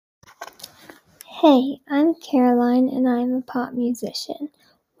Hey, I'm Caroline and I'm a pop musician.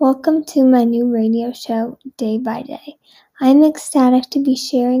 Welcome to my new radio show, Day by Day. I'm ecstatic to be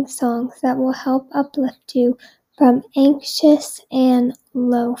sharing songs that will help uplift you from anxious and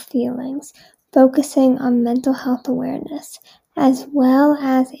low feelings, focusing on mental health awareness, as well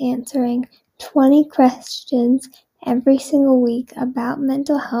as answering 20 questions every single week about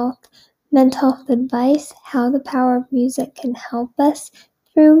mental health advice, how the power of music can help us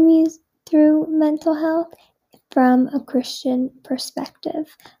through mental health from a Christian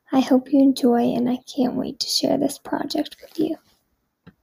perspective. I hope you enjoy, and I can't wait to share this project with you.